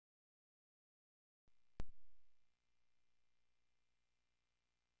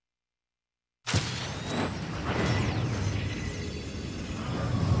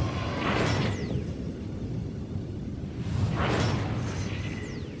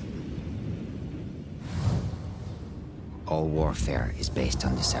all warfare is based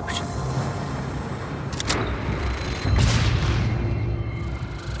on deception.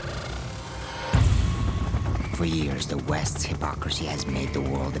 For years, the West's hypocrisy has made the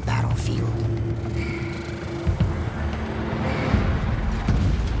world a battlefield.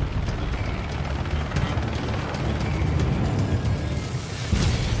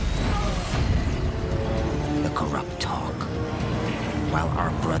 The corrupt talk, while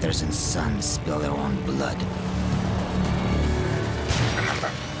our brothers and sons spill their own blood. Remember,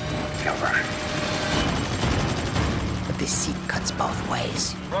 Silver. But deceit cuts both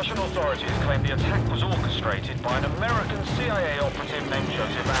ways. Russian authorities claim the attack was orchestrated by an American CIA operative named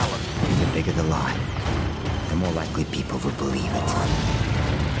Joseph Allen. The bigger the lie, the more likely people will believe it.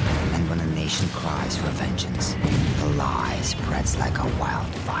 And when a nation cries for vengeance, the lie spreads like a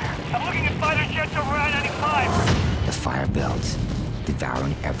wildfire. I'm looking at fighter jets over I-95. The fire builds,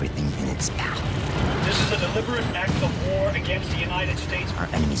 devouring everything in its path. This is a deliberate act of war against the United States. Our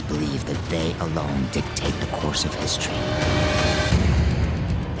enemies believe that they alone dictate the course of history.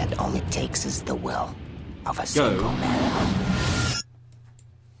 That all it takes is the will of a single man.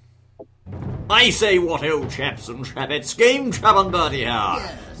 I say what, old chaps and chappets, GameChap and Bertie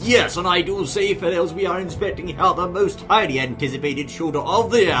here. Yes, and I do say, fellows, we are inspecting here the most highly anticipated shooter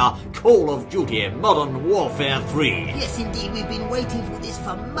of the year, Call of Duty Modern Warfare 3. Yes, indeed, we've been waiting for this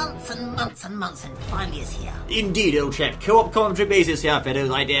for months and months and months, and finally it's here. Indeed, old chap. Co-op commentary basis here,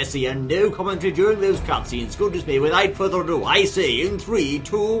 fellows, I dare say, and no commentary during those cutscenes. Goodness me, without further ado, I say, in 3,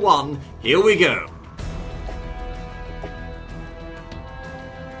 2, 1, here we go.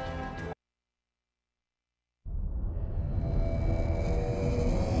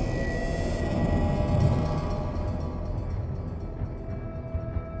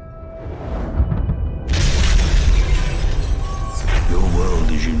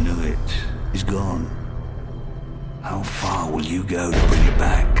 How far will you go to bring it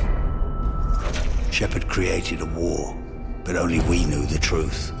back? Shepard created a war, but only we knew the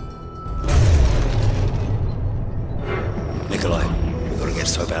truth. Nikolai, we gotta get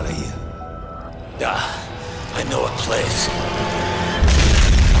Soap out of here. I know a place.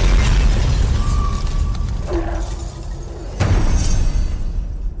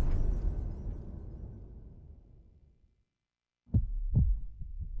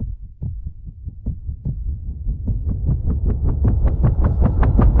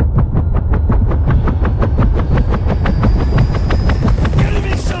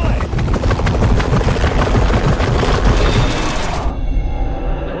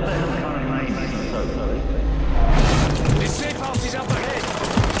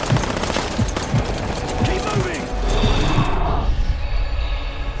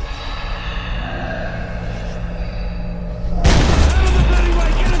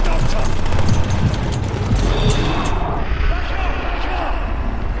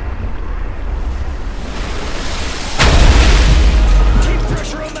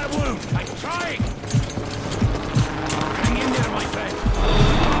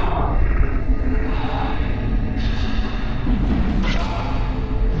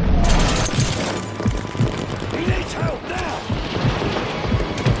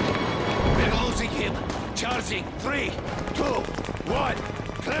 Charging. 3, 2, 1.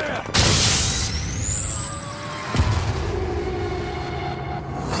 Clear.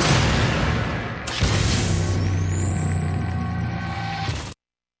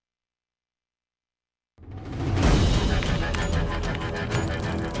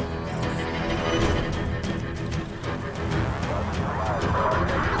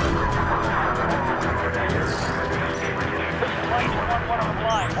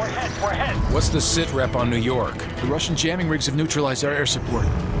 What's the sit rep on New York? The Russian jamming rigs have neutralized our air support.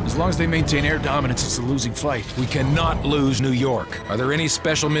 As long as they maintain air dominance, it's a losing fight. We cannot lose New York. Are there any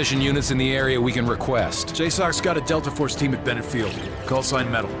special mission units in the area we can request? JSOC's got a Delta Force team at Bennett Field. Call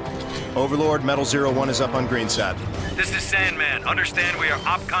sign Metal. Overlord, Metal 01 is up on Greenside. This is Sandman. Understand we are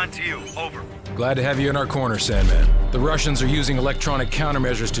OpCon to you. Over. Glad to have you in our corner, Sandman. The Russians are using electronic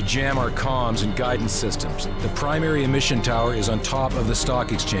countermeasures to jam our comms and guidance systems. The primary emission tower is on top of the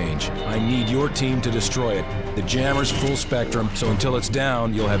stock exchange. I need your team to destroy it. The jammer's full spectrum, so until it's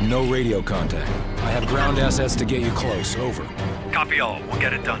down, you'll have no radio contact. I have ground assets to get you close. Over. Copy all. We'll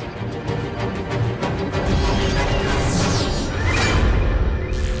get it done.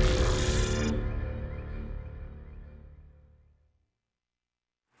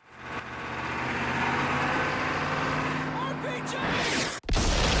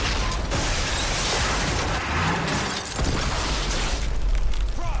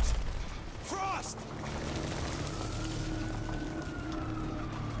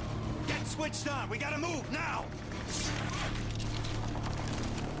 Switched on. We gotta move now.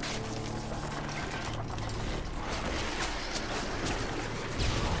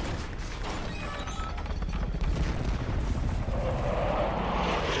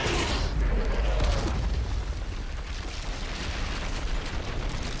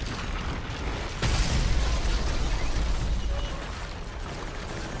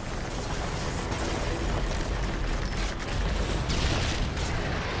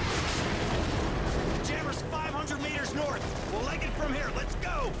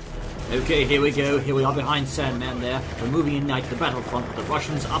 Okay, here we go. Here we are behind Sandman there. We're moving in now to the battlefront with the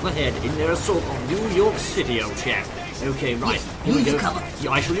Russians up ahead in their assault on New York City, old chap. Okay, right. Yes, here we use go. the cover.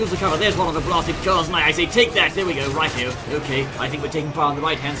 Yeah, I shall use the cover. There's one of the blasted cars, and I say, take that. There we go, right here. Okay, I think we're taking fire on the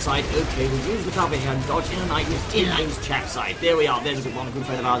right-hand side. Okay, we'll use the cover here and dodge in and out with those chaps side. There we are. There's a good one, a good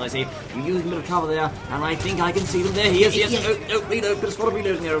friend of ours, I see. We're using a bit of cover there, and I think I can see them. There he is. Yes. Oh, reload. Bit of spot of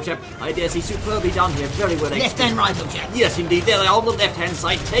reloading there, old chap. I dare see superbly done here. Very well. Left and right, old chap. Yes, indeed. There they are on the left-hand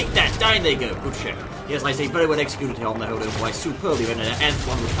side. Take that. Down they go. Good shot. Yes, I say, very well executed here on the whole, boy. Superbly rendered, as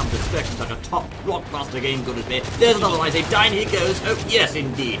one would come to expect from such a top blockbuster game, good as me. There's another one, I say, down he goes. Oh, yes,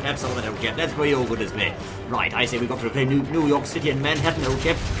 indeed. Have some of that, old chap. That's very all good as me. Right, I say, we've got to reclaim New York City and Manhattan, old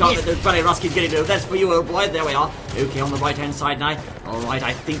chap. Can't let those bloody Ruskies get it over. That's for you, old boy. There we are. Okay, on the right-hand side now. Alright,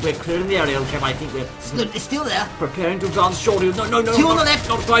 I think we're clearing the area, old chap. I think we're... It's still there. Preparing to advance shortly. No. Two on the left.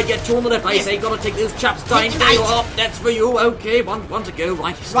 Not quite yet. Two on the left, I say. Gotta take those chaps down. There you are. That's for you. Okay, one to go.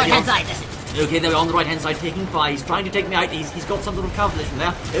 Right, right-hand side, that's it. Okay, there we are on the right-hand side, taking fire. He's trying to take me out. He's got some sort of cover position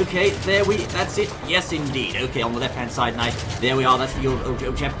there. Okay, that's it. Yes, indeed. Okay, on the left-hand side now. There we are. That's for your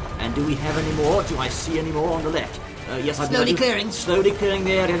old chap. And do we have any more? Do I see any more on the left? Yes, I do. Slowly clearing. Slowly clearing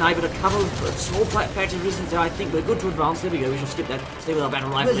the area now, but a couple of small patches of resistance there. I think we're good to advance. There we go. We shall skip that. Stay with our battle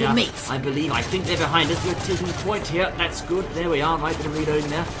rifle there. I believe. I think they're behind us. We're taking point here. That's good. There we are. Right, bit of reloading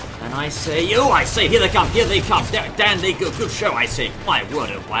there. And I say, here they come. Here they come. Down they go. Good show, I say. My word,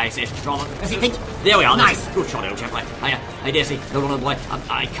 old boy, I say. There we are. Nice. Good shot, old chap. I dare say. No, old boy.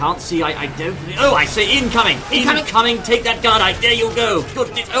 I can't see. I don't. Oh, I say, incoming. Incoming. Take that guard out. There you go.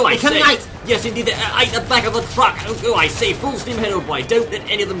 Goodness. Oh, I say. Out. Yes, indeed, out the back of the truck. Oh, I say, full steam ahead, old boy. Don't let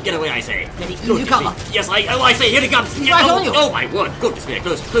any of them get away, I say. You cover. Yes, I say, here he comes. Right on you. Oh, my word. Goodness me,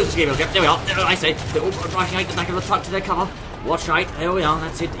 close to game, old chap. There we are. I say, they're all rushing out the back of the truck to their cover. Watch right. There we are.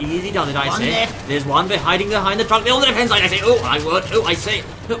 That's it. Easy does it, I say. Left. There's one hiding behind the truck. They're on the left-hand side, I say. Oh, my word. Oh, I say.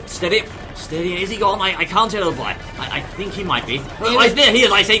 Oh, steady. Is he gone? I can't tell, old boy. I think he might be. Oh, there he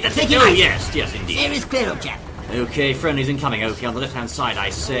is, I say. That's it. Oh, yes, indeed. There is clear, old chap. Okay, friendly's incoming. Okay, on the left-hand side, I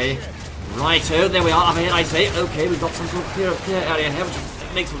say. Righto, there we are, up ahead, I say. Okay, we've got some sort of clear area here,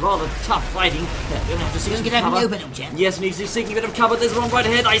 which makes rather tough fighting. We're going to have to see some cover. Yes, and he's seeking a bit of cover. There's one right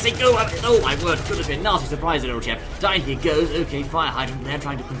ahead, I say. Go! Oh, my word, could have been a nasty surprise, little chap. Down he goes. Okay, fire hydrant there,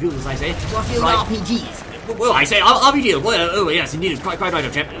 trying to confuse us, I say. What for your RPGs? Well, I say, RPG. Well, oh, yes, indeed, quite right,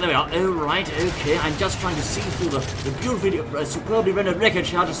 old chap. There we are. Oh, right, okay. I'm just trying to see through the beautifully, superbly rendered wreckage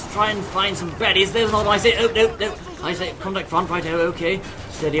here, just try and find some baddies. There's another one, I say. Oh, no. I say, contact front, right, okay.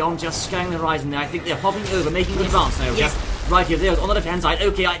 Steady on, just scanning the horizon there. I think they're hopping over, making an advance now, yes. Right here, there's on the left-hand side.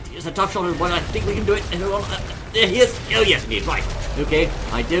 Okay, it's a tough shot, old boy. I think we can do it. There he is. Oh, yes, indeed, right. Okay,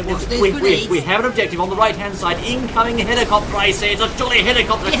 I don't know. We have an objective on the right-hand side. Incoming helicopter, I say. It's a jolly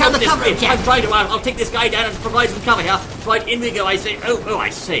helicopter. I'm trying to. I'll take this guy down and provide some cover here. Right, in we go, I say. Oh,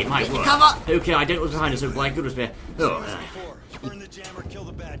 I say, my word. Cover. Okay, I don't know what's behind us, old boy. Goodness me. Oh. Burn the jammer, kill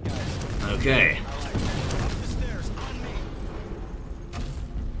the bad guys. Okay.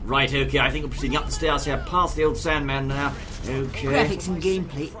 Right, okay, I think we're proceeding up the stairs here, past the old Sandman now. Okay. Graphics and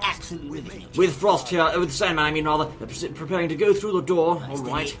gameplay, absolutely riveting. With Frost here, with Sandman, I mean rather, preparing to go through the door.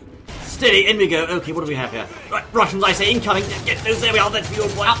 Alright. Steady, in we go. Okay, what do we have here? Right, Russians, I say, incoming. Get those, there we are, that's the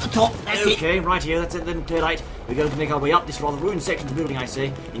old boy. Up the top, that's it. Okay, right here, that's it, then clear light. We're going to make our way up this rather ruined section of the building, I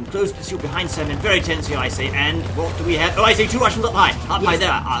say. In close pursuit behind Sandman, very tense here, I say. And what do we have? Oh, I say, two Russians up high. Up high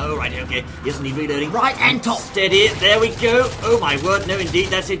there. Oh, right, okay. Yes, indeed, reloading. Right and top. Steady, there we go. Oh, my word, no, indeed,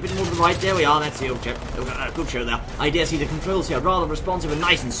 that's it. Bit more to the right, there we are. That's the old chap. Good show there. I dare see the controls here, rather responsive and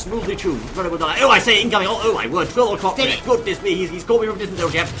nice and smoothly tuned. Incredible done. Oh, I say, incoming. Oh, my word, 12 o'clock. Goodness me, he's caught me from distance,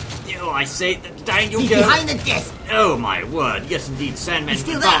 old chap. Oh, I say, down you He's go. behind the desk. Oh, my word. Yes, indeed, Sandman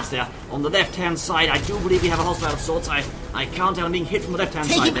still there. On the left-hand side, I do believe we have a hostile of sorts. I can't tell. I'm being hit from the left-hand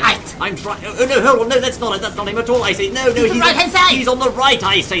side. Take him out. I'm trying. Oh, no, hold on. No, that's not it. That's not him at all, I say. No, he's right-hand side. He's on the right,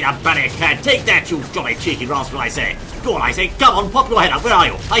 I say, the barricade. Take that, you jolly cheeky rascal, I say. Go on, I say. Come on, pop your head up. Where are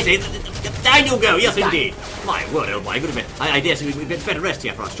you? I say, down you go. Yes, indeed. My word, old boy, good of me. I dare say we'd better rest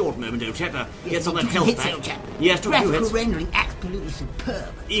here for a short moment, old chap. Get some of that health back. Old chap. Yes, took 2 Graphical hits. rendering absolutely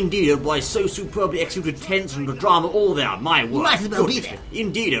superb. Indeed, old boy, so superbly executed tension and drama all there. My word. You might as well be Goodness there. me.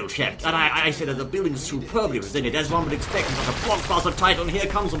 Indeed, old chap. And I said that the building is superbly presented, as one would expect in such a blockbuster title. And here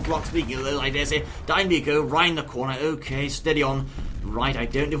comes some block speaking of those, I dare say. Down we go, right in the corner. Okay, steady on. Right, I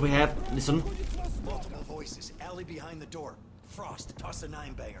don't know if we have... Listen. Multiple voices. Alley behind the door. Frost, toss a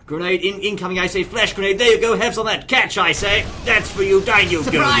 9-banger. Grenade incoming, I say. Flash grenade. There you go. Have some of that. Catch, I say. That's for you. Down you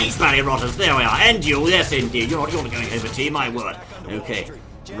Surprise. go, you Barry Rotters. There we are. And you. Yes, indeed. You're not going over, team. My word. Okay.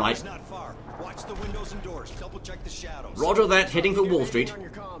 Right. Not far. Watch the windows and doors. Double check the shadows. Roger that. Heading for Wall Street.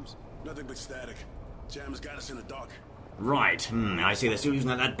 Nothing but static. Jam's got us in the dark. Right. I see they're still using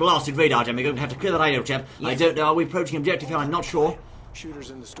that blasted radar jam. We're going to have to clear that eye, old chap. Yes. I don't know. Are we approaching objective here? I'm not sure.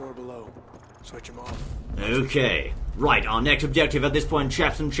 Shooters in the store below. Switch them off. Okay. Right, our next objective at this point,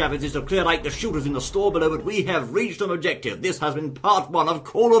 chaps and chappets, is to clear out the shooters in the store below, but we have reached an objective. This has been part 1 of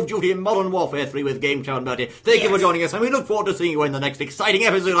Call of Duty Modern Warfare 3 with GameChap and Bertie. Thank you for joining us, and we look forward to seeing you in the next exciting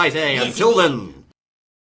episode, I say. Until then...